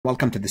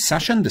Welcome to this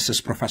session. This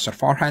is Professor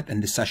Farhat,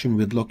 and this session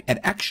we'll look at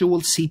actual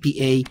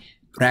CPA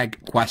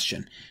reg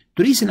question.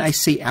 The reason I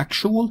say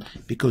actual,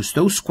 because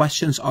those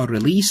questions are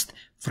released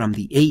from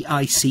the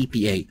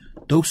AICPA.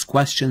 Those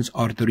questions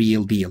are the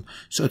real deal.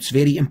 So it's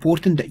very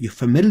important that you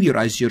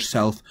familiarize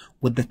yourself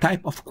with the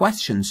type of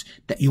questions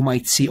that you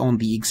might see on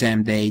the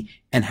exam day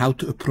and how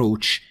to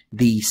approach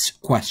these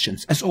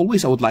questions. As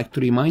always, I would like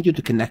to remind you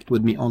to connect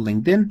with me on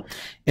LinkedIn.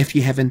 If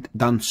you haven't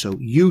done so,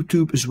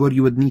 YouTube is where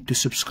you would need to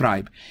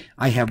subscribe.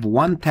 I have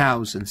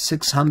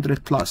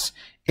 1,600 plus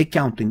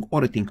accounting,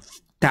 auditing,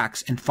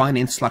 tax, and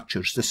finance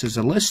lectures. This is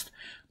a list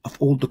of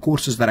all the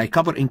courses that I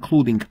cover,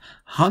 including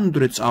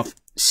hundreds of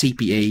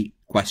CPA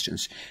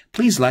questions.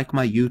 Please like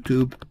my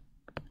YouTube,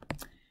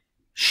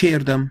 share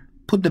them,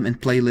 put them in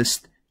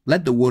playlist,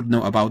 let the world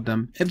know about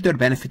them. If they're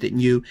benefiting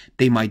you,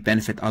 they might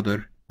benefit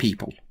other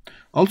people.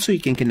 Also, you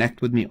can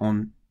connect with me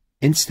on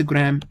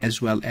Instagram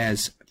as well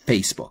as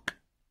Facebook.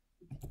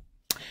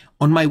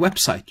 On my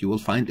website, you will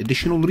find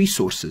additional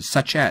resources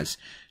such as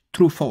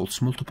true,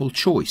 false, multiple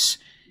choice,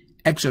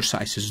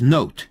 exercises,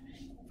 note,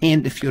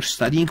 and if you're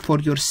studying for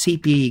your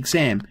CPA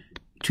exam,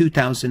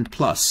 2,000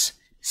 plus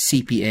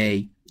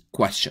CPA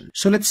question.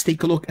 So let's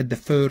take a look at the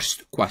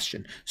first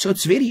question. So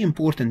it's very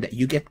important that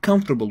you get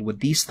comfortable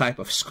with these type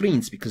of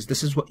screens because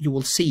this is what you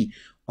will see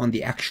on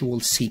the actual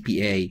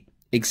CPA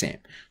exam.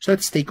 So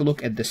let's take a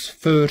look at this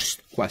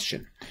first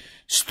question.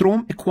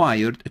 Strom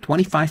acquired a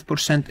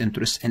 25%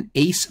 interest in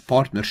ACE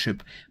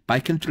partnership by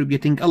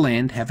contributing a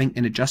land having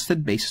an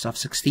adjusted basis of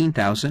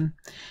 $16,000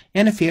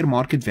 and a fair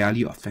market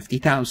value of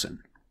 $50,000.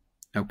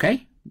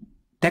 Okay?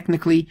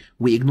 Technically,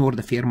 we ignore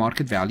the fair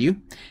market value.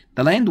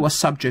 The land was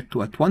subject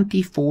to a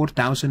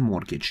 $24,000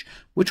 mortgage,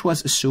 which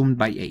was assumed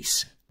by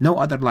ACE. No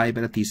other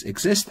liabilities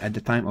exist at the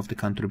time of the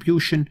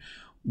contribution.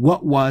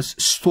 What was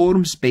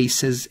Storm's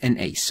basis in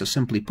ACE? So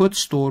simply put,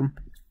 Storm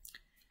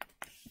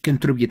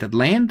contributed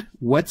land.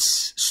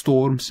 What's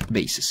Storm's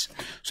basis?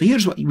 So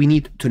here's what we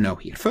need to know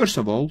here. First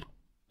of all,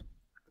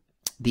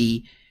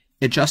 the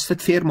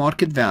adjusted fair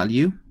market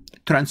value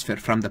transfer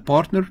from the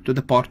partner to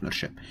the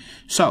partnership.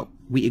 So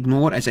we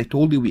ignore, as I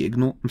told you, we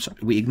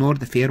ignore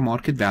the fair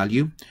market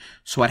value.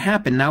 So what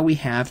happened? Now we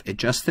have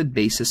adjusted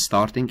basis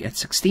starting at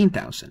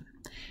 $16,000.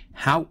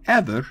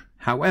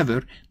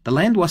 However, the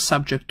land was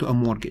subject to a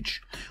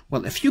mortgage.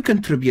 Well, if you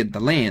contribute the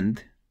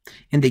land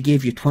and they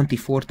gave you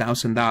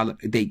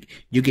 $24,000,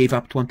 you gave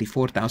up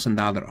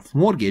 $24,000 of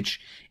mortgage,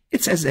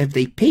 it's as if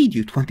they paid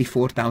you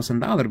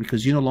 $24,000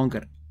 because you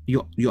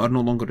are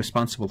no longer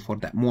responsible for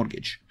that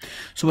mortgage.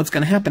 So what's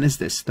going to happen is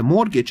this: the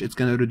mortgage is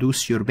going to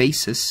reduce your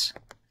basis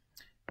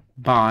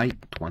by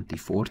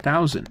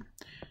 $24,000.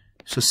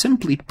 So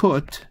simply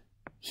put,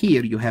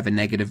 here you have a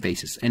negative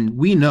basis, and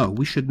we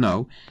should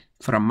know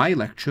from my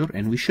lecture,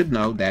 and we should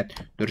know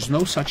that there's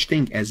no such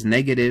thing as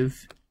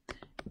negative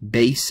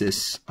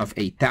basis of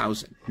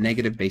 8,000.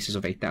 Negative basis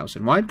of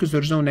 8,000. Why? Because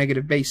there's no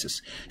negative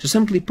basis. So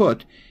simply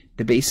put,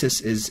 the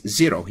basis is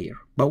 0 here.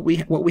 But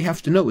what we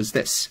have to know is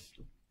this: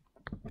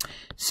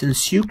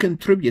 since you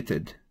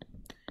contributed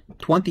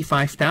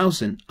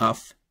 $25,000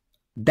 of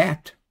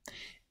debt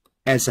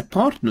as a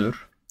partner,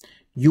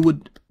 you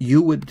would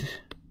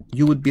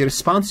be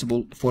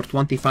responsible for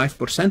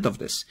 25% of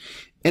this.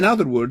 In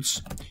other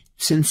words,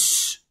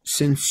 since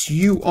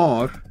you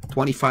are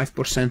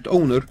 25%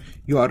 owner,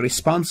 you are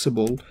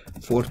responsible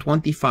for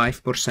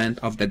 25%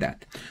 of the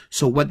debt.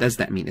 So what does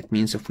that mean? It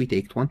means if we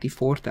take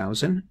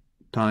 24,000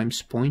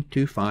 times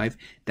 0.25,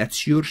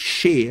 that's your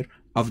share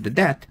of the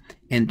debt,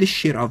 and this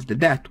share of the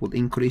debt will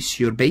increase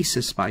your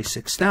basis by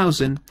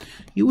 6,000.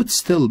 You would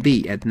still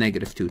be at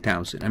negative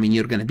 2,000. I mean,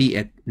 you're going to be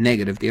at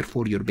negative,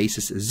 therefore your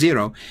basis is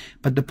 0.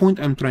 But the point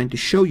I'm trying to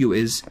show you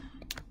is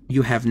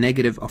you have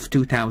negative of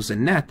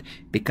 2,000 net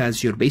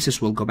because your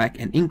basis will go back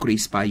and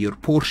increase by your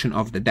portion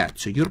of the debt.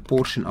 So your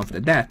portion of the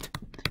debt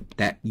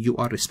that you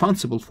are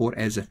responsible for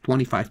as a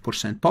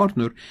 25%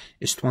 partner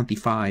is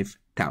 $25,000.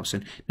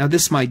 Now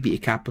this might be a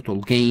capital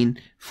gain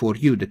for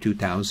you, the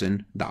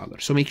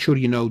 $2,000. So make sure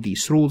you know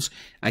these rules.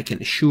 I can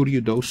assure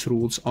you those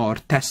rules are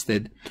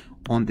tested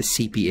on the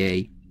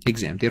CPA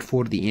exam.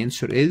 Therefore, the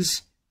answer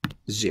is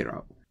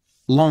 0.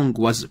 Long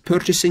was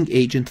purchasing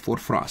agent for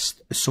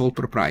Frost, a sole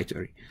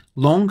proprietary.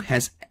 Long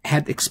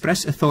had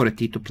express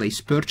authority to place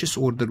purchase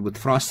order with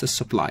Frost as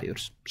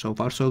suppliers. So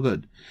far, so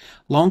good.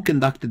 Long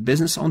conducted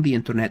business on the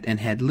internet and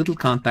had little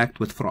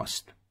contact with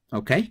Frost.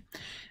 Okay?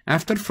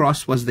 After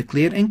Frost was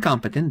declared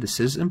incompetent,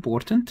 this is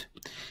important,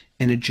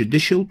 in a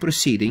judicial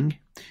proceeding,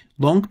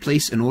 Long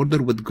placed an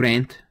order with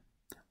Grant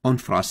on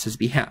Frost's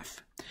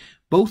behalf.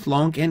 Both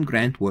Long and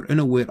Grant were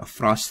unaware of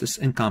Frost's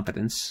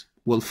incompetence.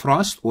 Will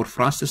Frost or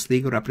Frost's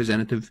legal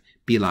representative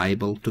be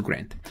liable to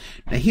Grant?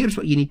 Now here's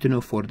what you need to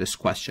know for this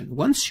question.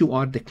 Once you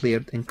are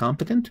declared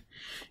incompetent,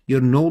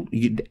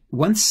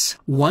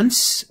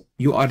 once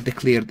you are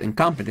declared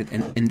incompetent,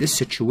 and in this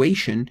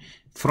situation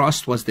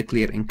Frost was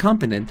declared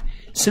incompetent,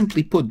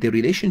 simply put, the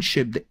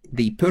relationship,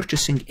 the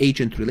purchasing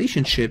agent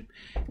relationship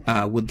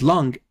with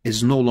Long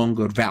is no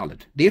longer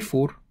valid.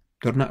 Therefore,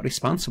 they're not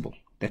responsible.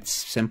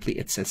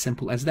 It's as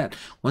simple as that.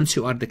 Once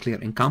you are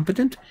declared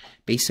incompetent,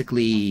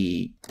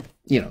 basically,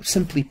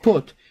 simply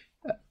put,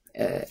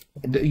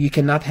 you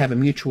cannot have a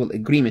mutual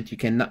agreement. You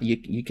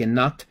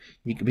cannot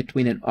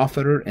between an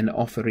offerer and an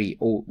offeree,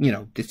 or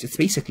it's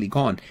basically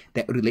gone.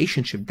 That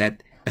relationship,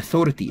 that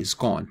authority is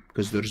gone,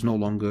 because there's no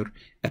longer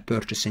a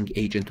purchasing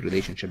agent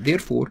relationship.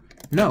 Therefore,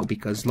 no,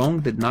 because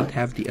Long did not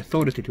have the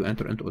authority to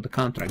enter into the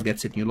contract.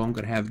 That's it. You no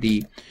longer have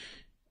the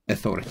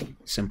authority,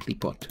 simply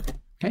put.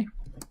 Okay.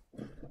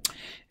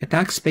 A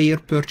taxpayer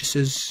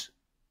purchases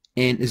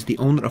and is the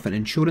owner of an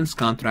insurance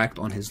contract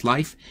on his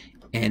life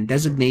and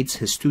designates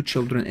his 2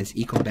 children as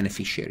equal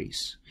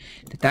beneficiaries.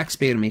 The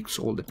taxpayer makes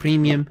all the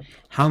premium.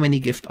 How many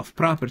gift of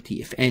property,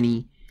 if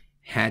any,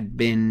 had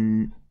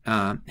been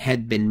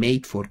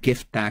made for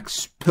gift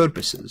tax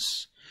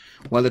purposes?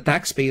 Well, the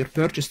taxpayer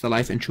purchased the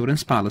life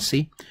insurance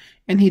policy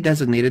and he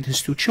designated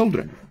his 2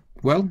 children.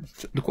 Well,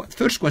 the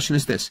first question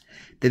is this: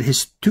 did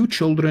his 2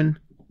 children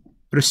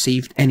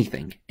receive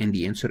anything? And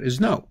the answer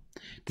is no.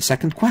 The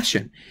second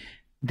question: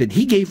 did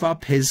he give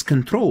up his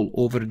control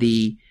over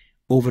the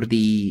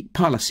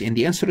policy? And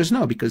the answer is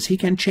no, because he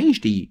can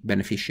change the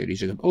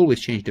beneficiaries. You can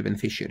always change the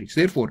beneficiaries.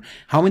 Therefore,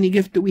 how many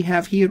gifts do we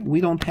have here? We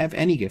don't have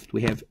any gift.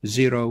 We have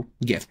 0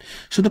 gift.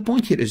 So the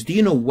point here is, do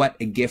you know what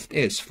a gift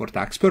is for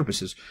tax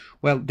purposes?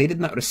 Well, they did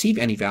not receive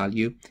any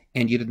value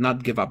and you did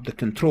not give up the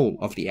control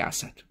of the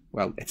asset.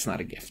 Well, it's not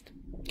a gift.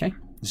 Okay?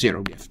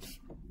 0 gift.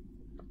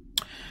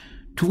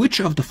 To which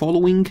of the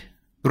following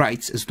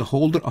rights is the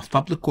holder of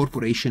public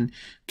corporation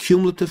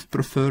cumulative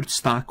preferred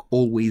stock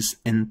always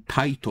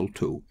entitled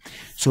to?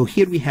 So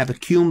here we have a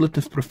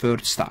cumulative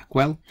preferred stock.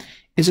 Well,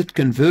 is it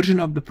conversion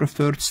of the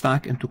preferred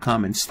stock into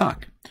common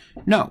stock?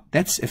 No,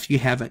 that's if you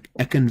have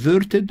a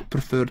converted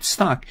preferred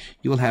stock,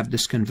 you will have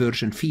this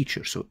conversion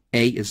feature. So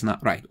A is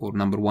not right, or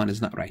number 1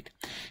 is not right.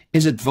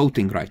 Is it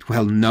voting right?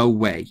 Well, no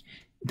way.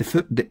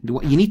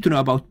 What you need to know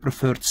about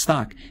preferred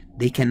stock: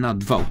 they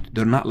cannot vote.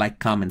 They're not like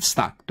common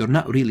stock. They're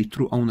not really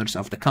true owners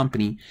of the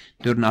company.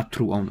 They're not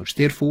true owners.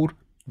 Therefore,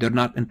 they're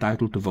not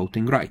entitled to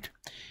voting right.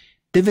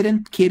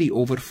 Dividend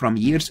carryover from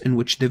years in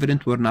which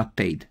dividend were not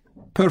paid.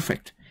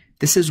 Perfect.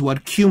 This is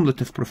what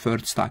cumulative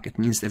preferred stock. It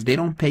means if they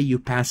don't pay you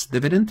past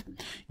dividend,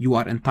 you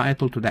are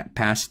entitled to that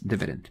past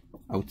dividend.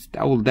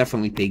 I will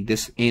definitely take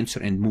this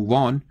answer and move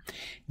on.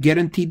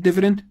 Guaranteed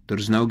dividend?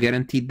 There's no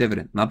guaranteed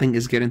dividend. Nothing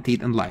is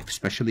guaranteed in life,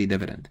 especially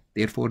dividend.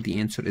 Therefore, the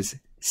answer is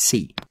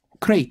C.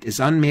 Crate is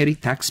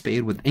unmarried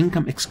taxpayer with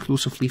income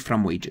exclusively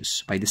from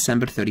wages. By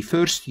December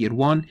 31st, year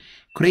 1,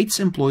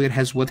 Crate's employer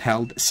has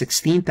withheld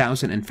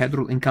 $16,000 in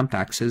federal income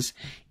taxes,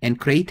 and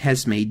Crate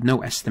has made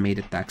no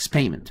estimated tax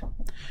payment.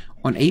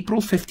 On April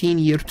 15,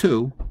 year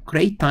 2,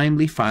 Crate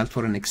timely filed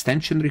for an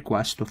extension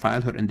request to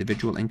file her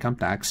individual income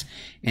tax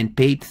and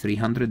paid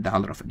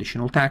 $300 of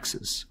additional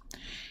taxes.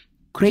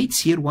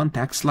 Crate's year 1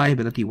 tax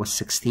liability was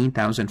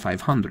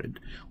 $16,500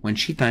 when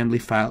she timely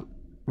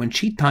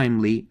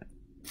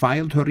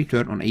filed her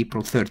return on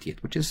April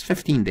 30th, which is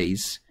 15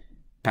 days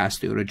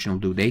past the original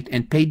due date,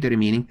 and paid the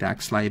remaining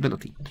tax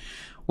liability.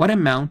 What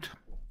amount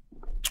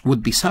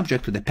would be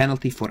subject to the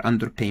penalty for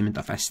underpayment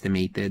of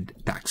estimated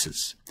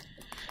taxes?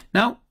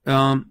 Now,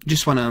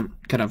 just want to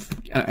kind of,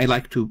 I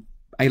like to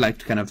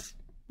kind of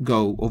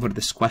go over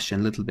this question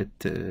a little bit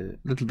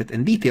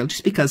in detail,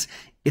 just because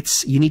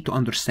you need to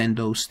understand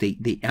those.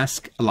 They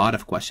ask a lot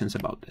of questions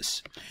about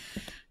this.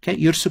 Okay,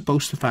 you're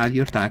supposed to file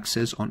your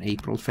taxes on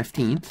April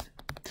 15th.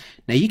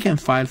 Now you can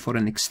file for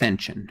an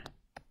extension.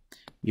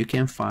 You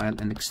can file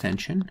an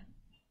extension,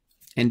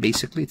 and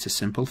basically it's a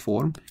simple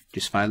form.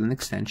 Just file an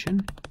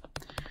extension.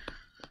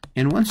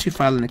 And once you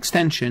file an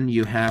extension,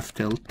 you have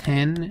till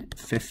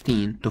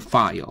 10/15 to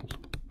file.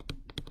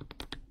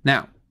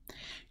 Now,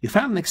 you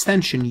file an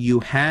extension, you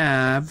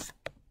have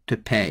to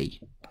pay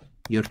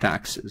your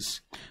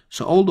taxes.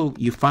 So although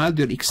you filed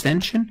your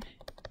extension,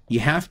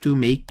 you have to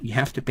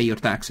pay your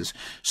taxes.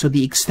 So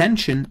the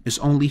extension is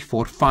only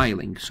for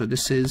filing. So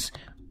this is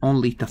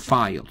only to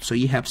file. So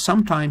you have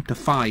some time to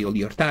file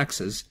your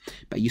taxes,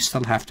 but you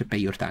still have to pay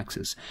your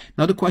taxes.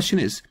 Now the question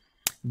is,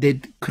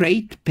 did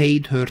Crate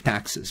paid her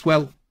taxes?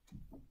 Well,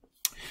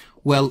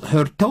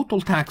 her total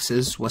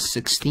taxes was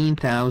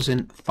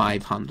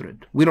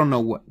 $16,500. We don't know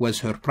what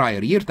was her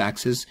prior year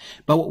taxes,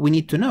 but what we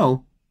need to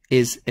know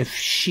is if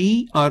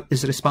she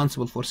is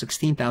responsible for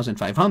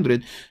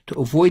 $16,500, to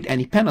avoid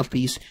any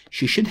penalties,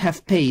 she should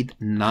have paid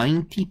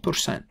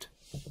 90%.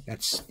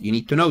 You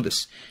need to know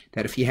this,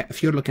 that if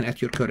you're looking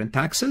at your current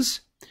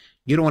taxes,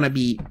 you don't want to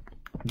be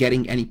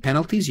getting any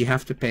penalties. You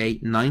have to pay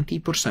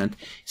 90%.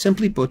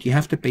 Simply put, you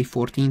have to pay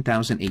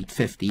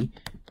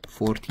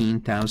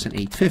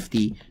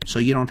 $14,850, so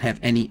you don't have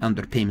any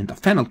underpayment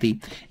of penalty.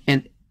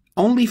 And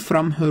only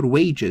from her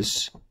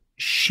wages,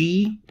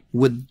 she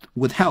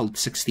withheld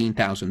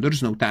 $16,000.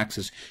 There's no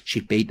taxes.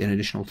 She paid an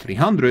additional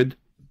 $300.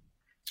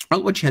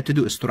 Well, what she had to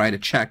do is to write a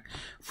check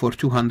for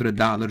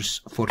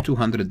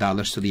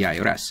 $200 to the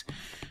IRS.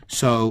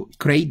 So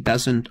Crate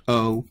doesn't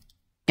owe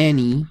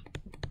any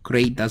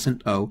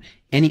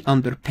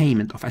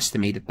underpayment of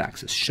estimated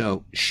taxes.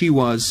 So she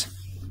was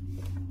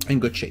in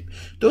good shape.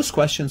 Those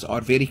questions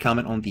are very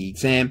common on the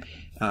exam.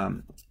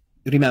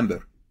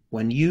 Remember,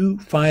 when you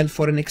file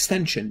for an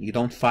extension, you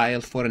don't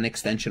file for an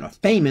extension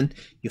of payment,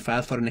 you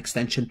file for an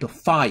extension to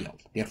file.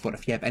 Therefore,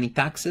 if you have any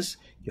taxes,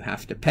 you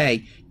have to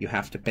pay. You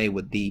have to pay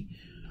with the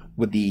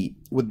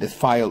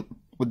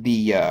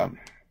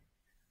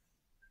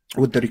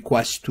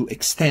request to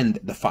extend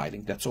the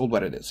filing. That's all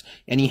what it is.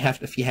 And you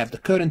have, if you have the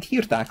current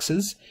year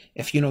taxes,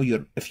 if you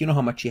know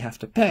how much you have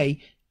to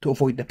pay to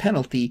avoid the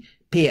penalty,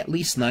 pay at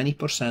least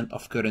 90%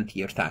 of current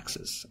year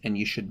taxes, and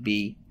you should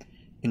be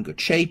in good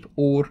shape,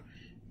 or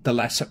the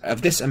lesser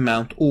of this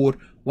amount, or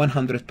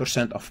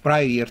 100% of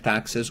prior year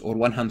taxes, or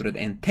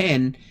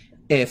 110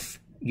 if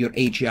your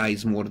AGI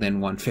is more than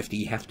 150.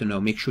 You have to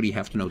know, make sure you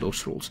have to know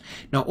those rules.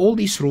 Now, all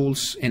these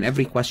rules and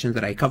every question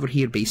that I cover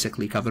here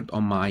basically covered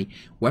on my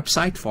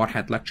website,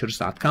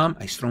 farhatlectures.com.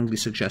 I strongly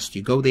suggest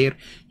you go there,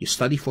 you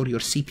study for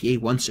your CPA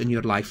once in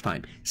your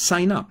lifetime.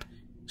 Sign up,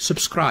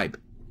 subscribe.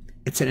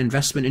 It's an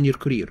investment in your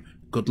career.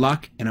 Good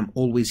luck, and I'm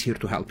always here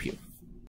to help you.